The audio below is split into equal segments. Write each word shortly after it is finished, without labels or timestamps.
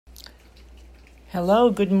Hello,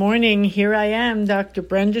 good morning. Here I am, Dr.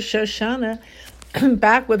 Brenda Shoshana,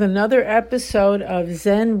 back with another episode of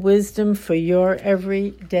Zen Wisdom for Your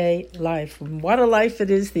Everyday Life. What a life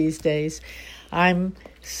it is these days. I'm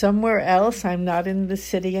somewhere else. I'm not in the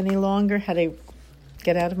city any longer. Had to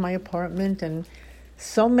get out of my apartment, and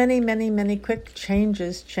so many quick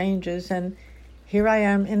changes. And here I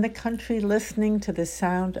am in the country listening to the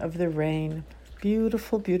sound of the rain.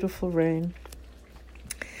 Beautiful, beautiful rain.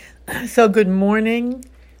 So good morning.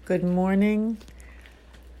 It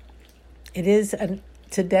is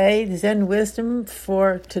today, Zen Wisdom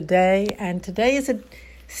for today, and today is a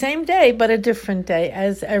same day but a different day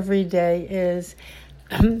as every day is.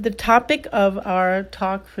 The topic of our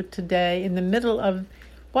talk for today, in the middle of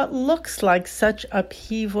what looks like such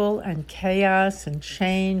upheaval and chaos and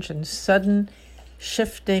change and sudden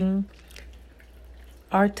shifting,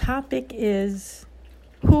 our topic is,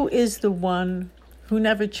 who is the one who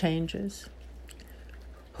never changes?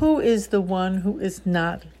 Who is the one who is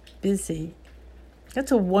not busy?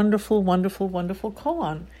 That's a wonderful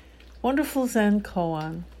koan. Wonderful Zen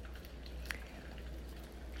koan.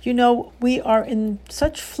 You know, we are in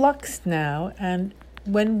such flux now, and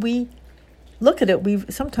when we look at it, we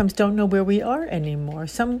sometimes don't know where we are anymore.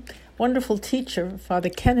 Some wonderful teacher, Father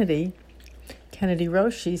Kennedy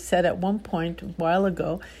Roshi, said at one point a while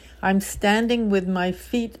ago, "I'm standing with my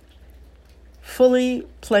feet fully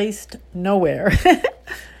placed nowhere."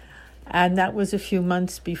 And that was a few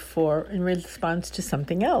months before in response to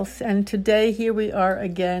something else. And today, here we are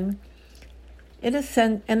again in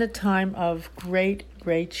a time of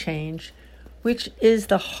great change, which is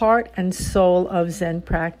the heart and soul of Zen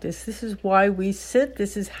practice. This is why we sit.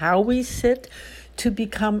 This is how we sit, to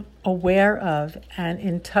become aware of and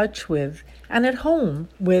in touch with and at home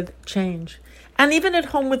with change. And even at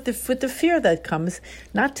home with the fear that comes,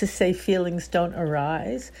 not to say feelings don't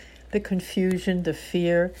arise, the confusion, the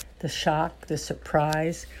fear, the shock, the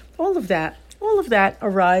surprise, all of that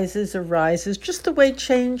arises just the way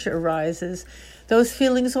change arises. Those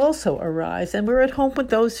feelings also arise, and we're at home with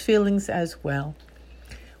those feelings as well.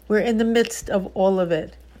 We're in the midst of all of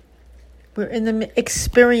it. We're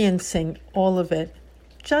experiencing all of it,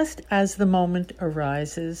 just as the moment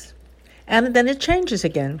arises. And then it changes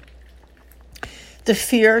again. The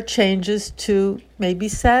fear changes to maybe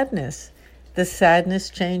sadness. The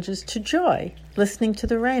sadness changes to joy. Listening to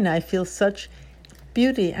the rain, I feel such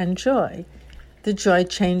beauty and joy. The joy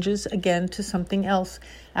changes again to something else.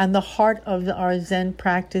 And the heart of our Zen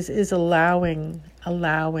practice is allowing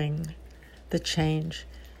the change,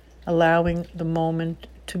 allowing the moment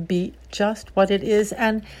to be just what it is,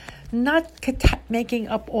 and not making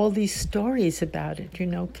up all these stories about it,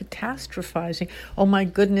 catastrophizing. Oh my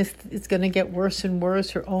goodness, it's going to get worse and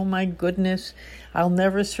worse, or oh my goodness, I'll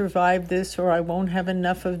never survive this, or I won't have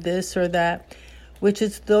enough of this or that,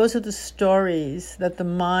 those are the stories that the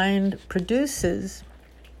mind produces,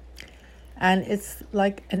 and it's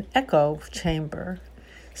like an echo chamber.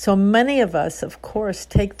 So many of us, of course,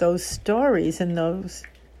 take those stories and those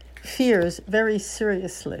fears very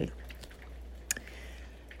seriously.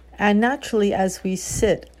 And naturally, as we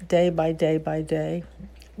sit day by day,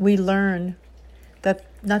 we learn that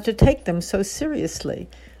not to take them so seriously.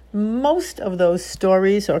 Most of those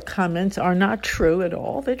stories or comments are not true at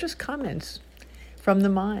all. They're just comments from the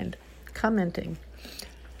mind, commenting.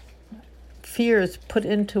 Fears put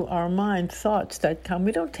into our mind, thoughts that come.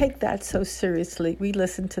 We don't take that so seriously. We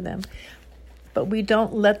listen to them, but we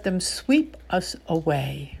don't let them sweep us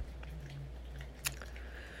away.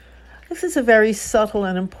 This is a very subtle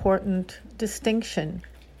and important distinction,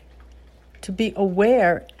 to be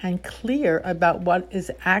aware and clear about what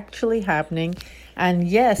is actually happening, and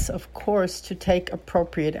yes, of course, to take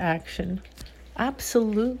appropriate action.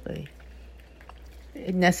 Absolutely.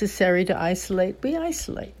 Necessary to isolate, we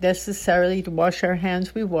isolate. Necessary to wash our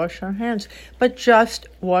hands, we wash our hands. But just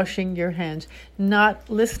washing your hands, not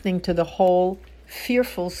listening to the whole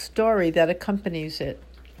fearful story that accompanies it.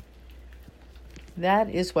 That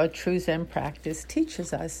is what true Zen practice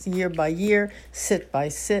teaches us, year by year, sit by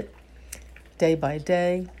sit, day by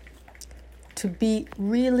day, to be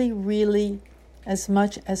really, as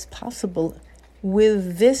much as possible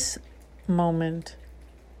with this moment,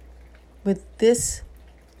 with this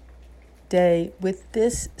day, with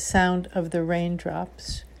this sound of the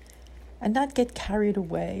raindrops, and not get carried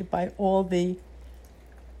away by all the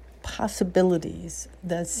possibilities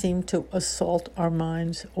that seem to assault our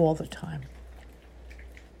minds all the time.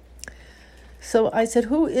 So I said,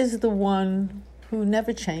 who is the one who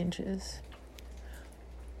never changes?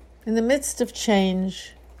 In the midst of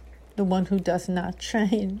change, the one who does not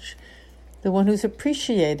change. the one who's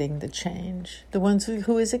appreciating the change, the one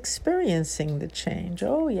who is experiencing the change.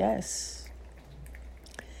 Oh, yes.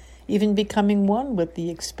 Even becoming one with the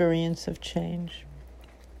experience of change.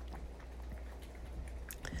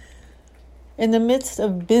 In the midst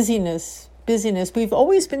of busyness, we've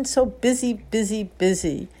always been so busy.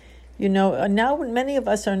 Now many of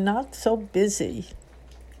us are not so busy.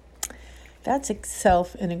 That's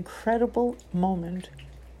itself an incredible moment.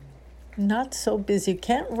 Not so busy.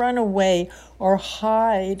 Can't run away or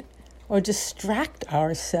hide or distract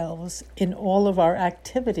ourselves in all of our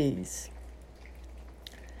activities.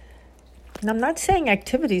 And I'm not saying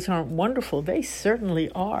activities aren't wonderful. They certainly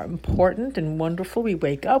are important and wonderful. We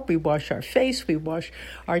wake up, we wash our face, we wash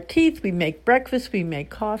our teeth, we make breakfast, we make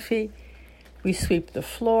coffee, we sweep the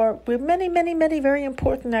floor. We have many, many, many very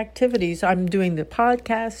important activities. I'm doing the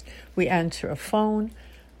podcast, we answer a phone,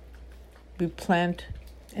 we plant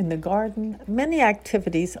in the garden. Many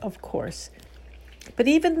activities, of course. But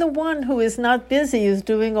even the one who is not busy is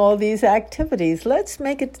doing all these activities. Let's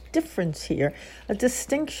make a difference here, a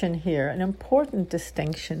distinction here, an important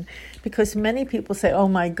distinction, because many people say, oh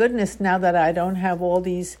my goodness, now that I don't have all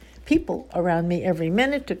these people around me every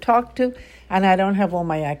minute to talk to, and I don't have all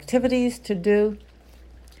my activities to do,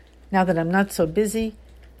 now that I'm not so busy,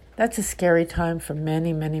 that's a scary time for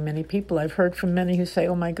many, many, many people. I've heard from many who say,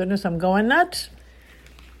 oh my goodness, I'm going nuts.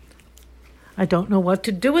 I don't know what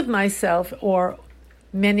to do with myself, or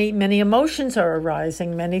many, many emotions are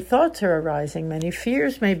arising, many thoughts are arising, many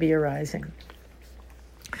fears may be arising.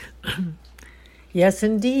 Yes,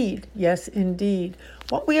 indeed. Yes, indeed.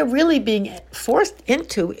 What we are really being forced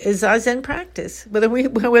into is our Zen practice, whether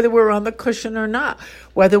we're on the cushion or not,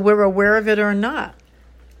 whether we're aware of it or not.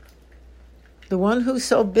 The one who's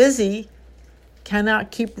so busy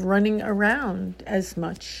cannot keep running around as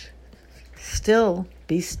much. Still,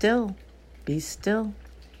 be still. Be still.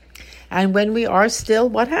 And when we are still,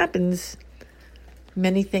 what happens?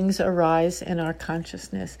 Many things arise in our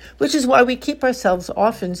consciousness, which is why we keep ourselves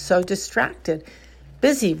often so distracted,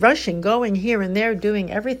 busy, rushing, going here and there,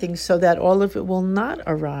 doing everything so that all of it will not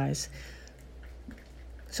arise.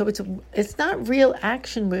 So it's not real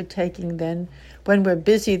action we're taking then when we're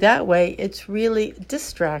busy that way. It's really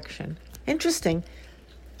distraction. Interesting,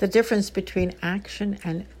 the difference between action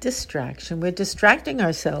and distraction. We're distracting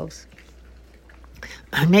ourselves.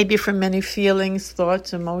 Maybe from many feelings,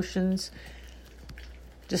 thoughts, emotions.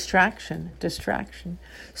 Distraction.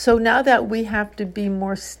 So now that we have to be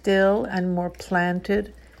more still and more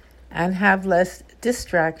planted and have less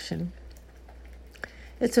distraction,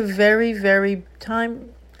 it's a very, very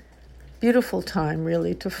beautiful time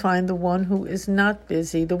really to find the one who is not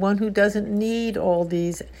busy, the one who doesn't need all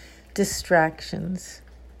these distractions,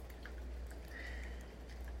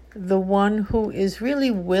 the one who is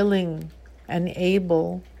really willing and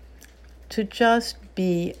able to just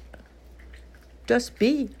be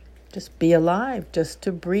alive, just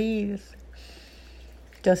to breathe,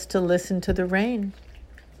 just to listen to the rain,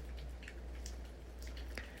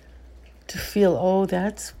 to feel, oh,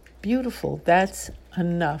 that's beautiful, that's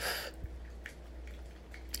enough.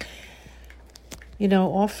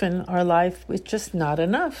 Often our life is just not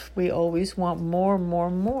enough. We always want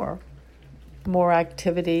more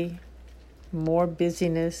activity, more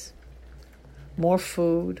busyness, more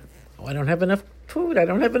food. Oh, I don't have enough food. I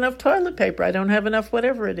don't have enough toilet paper. I don't have enough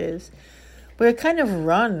whatever it is. We're kind of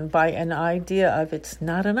run by an idea of it's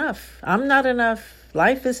not enough. I'm not enough.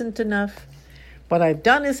 Life isn't enough. What I've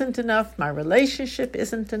done isn't enough. My relationship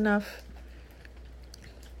isn't enough.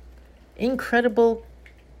 Incredible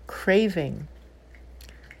craving,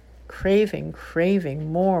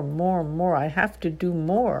 more. I have to do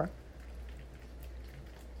more.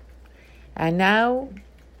 And now,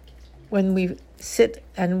 when we sit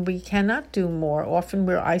and we cannot do more, often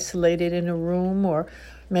we're isolated in a room, or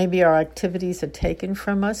maybe our activities are taken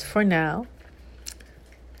from us for now.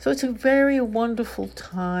 So it's a very wonderful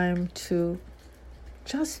time to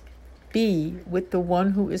just be with the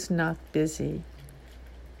one who is not busy,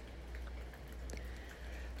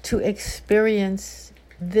 to experience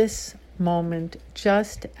this moment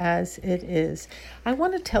just as it is. I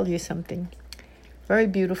want to tell you something very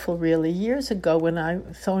beautiful, really. Years ago, when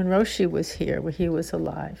Roshi was here, when he was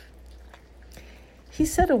alive, he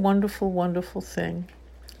said a wonderful, wonderful thing.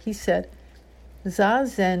 He said,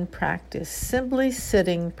 Zazen practice, simply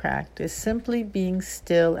sitting practice, simply being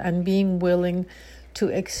still and being willing to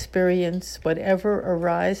experience whatever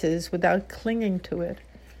arises without clinging to it,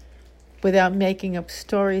 without making up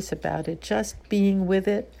stories about it, just being with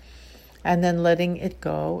it and then letting it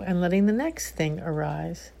go and letting the next thing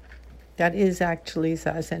arise. That is actually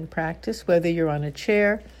Zazen practice, whether you're on a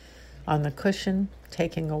chair, on the cushion,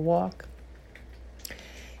 taking a walk.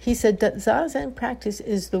 He said that Zazen practice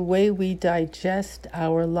is the way we digest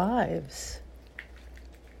our lives.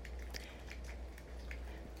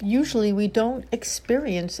 Usually we don't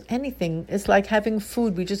experience anything. It's like having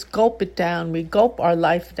food. We just gulp it down. We gulp our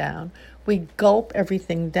life down. We gulp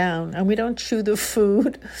everything down, and we don't chew the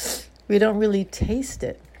food. We don't really taste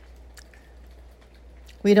it.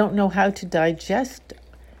 We don't know how to digest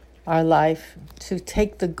our life, to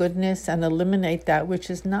take the goodness and eliminate that which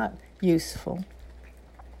is not useful.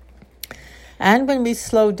 And when we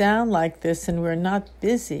slow down like this and we're not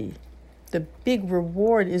busy, the big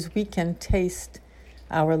reward is we can taste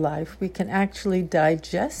our life. We can actually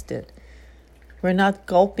digest it. We're not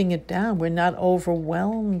gulping it down. We're not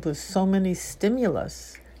overwhelmed with so many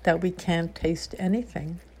stimulus that we can't taste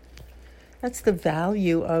anything. That's the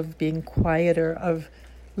value of being quieter, of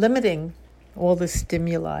limiting all the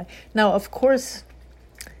stimuli. Now, of course,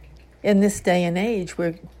 in this day and age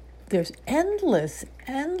where there's endless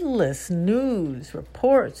news,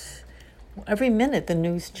 reports. Every minute the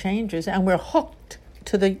news changes, and we're hooked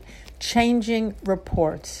to the changing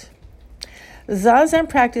reports. Zazen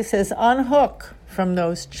practice says unhook from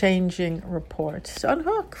those changing reports.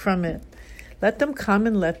 Unhook from it. Let them come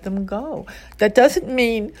and let them go. That doesn't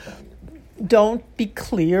mean don't be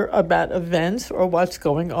clear about events or what's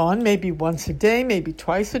going on, maybe once a day, maybe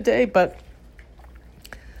twice a day, but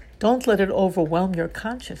don't let it overwhelm your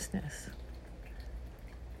consciousness.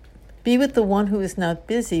 Be with the one who is not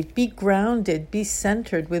busy. Be grounded. Be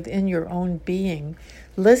centered within your own being.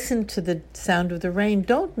 Listen to the sound of the rain.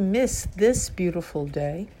 Don't miss this beautiful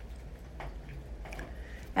day.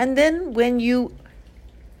 And then when you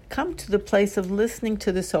come to the place of listening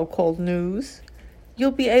to the so-called news,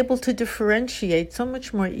 you'll be able to differentiate so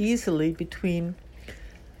much more easily between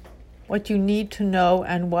what you need to know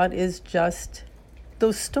and what is just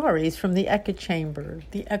those stories from the echo chambers,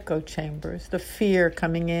 the fear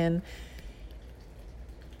coming in,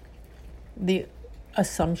 the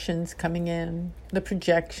assumptions coming in, the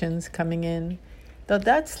projections coming in. Though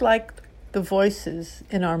that's like the voices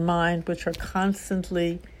in our mind which are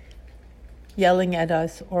constantly yelling at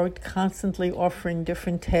us or constantly offering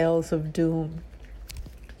different tales of doom.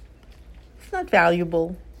 It's not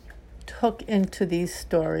valuable to hook into these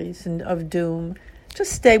stories of doom.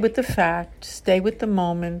 Just stay with the fact, stay with the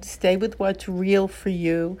moment, stay with what's real for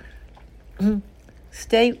you.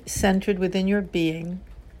 Stay centered within your being.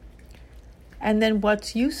 And then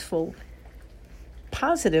what's useful,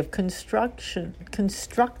 positive, constructive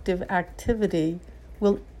activity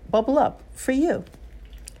will bubble up for you.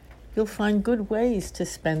 You'll find good ways to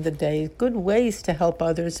spend the day, good ways to help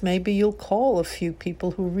others. Maybe you'll call a few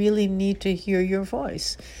people who really need to hear your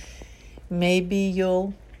voice. Maybe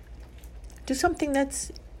you'll do something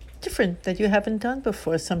that's different that you haven't done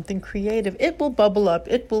before, something creative. It will bubble up.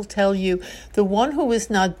 It will tell you the one who is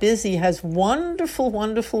not busy has wonderful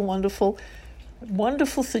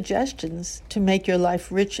suggestions to make your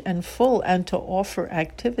life rich and full and to offer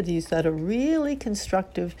activities that are really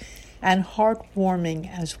constructive and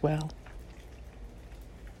heartwarming as well.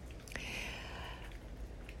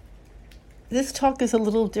 This talk is a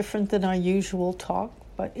little different than our usual talk,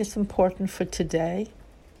 but it's important for today.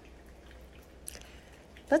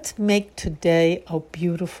 Let's make today a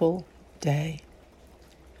beautiful day.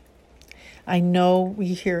 I know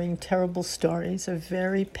we're hearing terrible stories,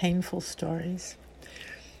 very painful stories.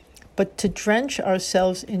 But to drench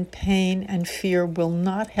ourselves in pain and fear will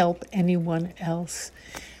not help anyone else.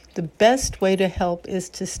 The best way to help is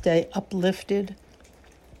to stay uplifted,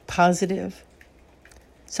 positive,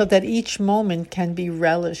 so that each moment can be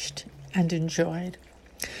relished and enjoyed.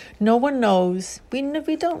 No one knows. We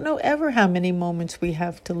don't know ever how many moments we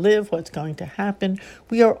have to live, what's going to happen.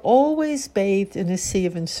 We are always bathed in a sea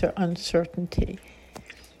of uncertainty.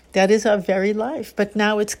 That is our very life. But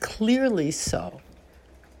now it's clearly so.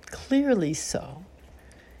 Clearly so.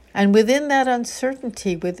 And within that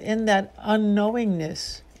uncertainty, within that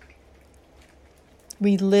unknowingness,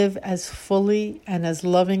 we live as fully and as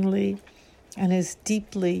lovingly and as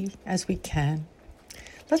deeply as we can.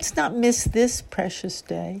 Let's not miss this precious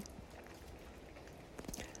day.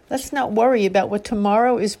 Let's not worry about what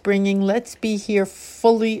tomorrow is bringing. Let's be here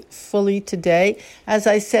fully today. As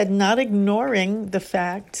I said, not ignoring the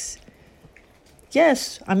facts.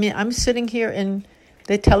 Yes, I'm sitting here and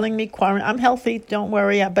they're telling me I'm healthy, don't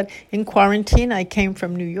worry. But in quarantine, I came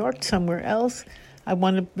from New York, somewhere else. I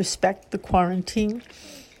want to respect the quarantine.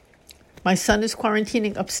 My son is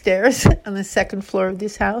quarantining upstairs on the second floor of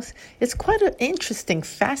this house. It's quite an interesting,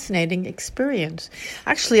 fascinating experience.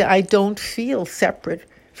 Actually, I don't feel separate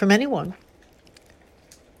from anyone.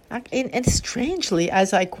 And strangely,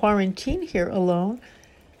 as I quarantine here alone,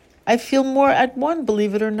 I feel more at one,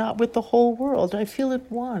 believe it or not, with the whole world. I feel at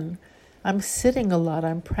one. I'm sitting a lot.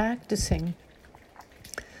 I'm practicing.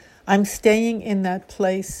 I'm staying in that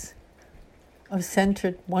place of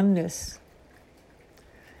centered oneness.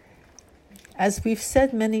 As we've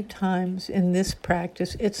said many times in this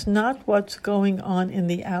practice, it's not what's going on in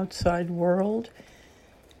the outside world.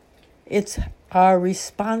 It's our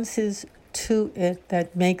responses to it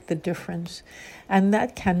that make the difference. And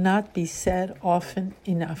that cannot be said often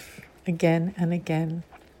enough, again and again.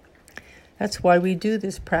 That's why we do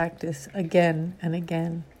this practice again and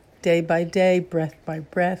again, day by day, breath by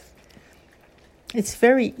breath. It's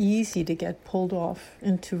very easy to get pulled off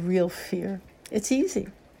into real fear. It's easy.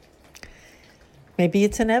 Maybe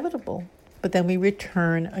it's inevitable, but then we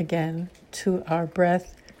return again to our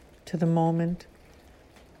breath, to the moment,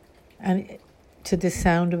 and to the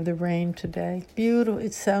sound of the rain today. Beautiful.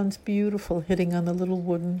 It sounds beautiful hitting on the little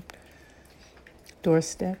wooden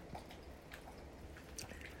doorstep.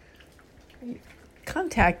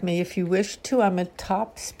 Contact me if you wish to. I'm a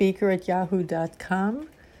top speaker at yahoo.com.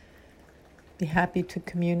 Be happy to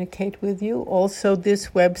communicate with you. Also, this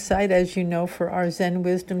website, as you know, for our Zen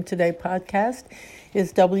Wisdom Today podcast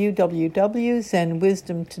is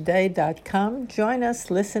www.zenwisdomtoday.com. Join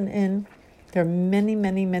us, listen in. There are many,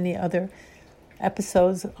 many, many other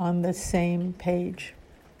episodes on the same page.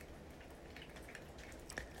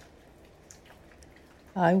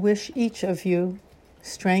 I wish each of you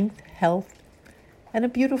strength, health, and a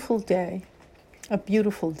beautiful day. A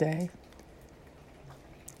beautiful day.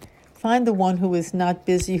 Find the one who is not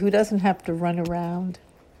busy, who doesn't have to run around.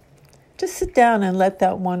 Just sit down and let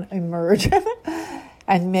that one emerge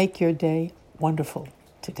and make your day wonderful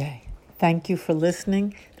today. Thank you for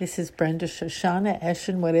listening. This is Brenda Shoshana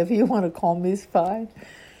Eshin, whatever you want to call me is fine.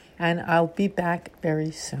 And I'll be back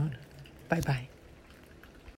very soon. Bye-bye.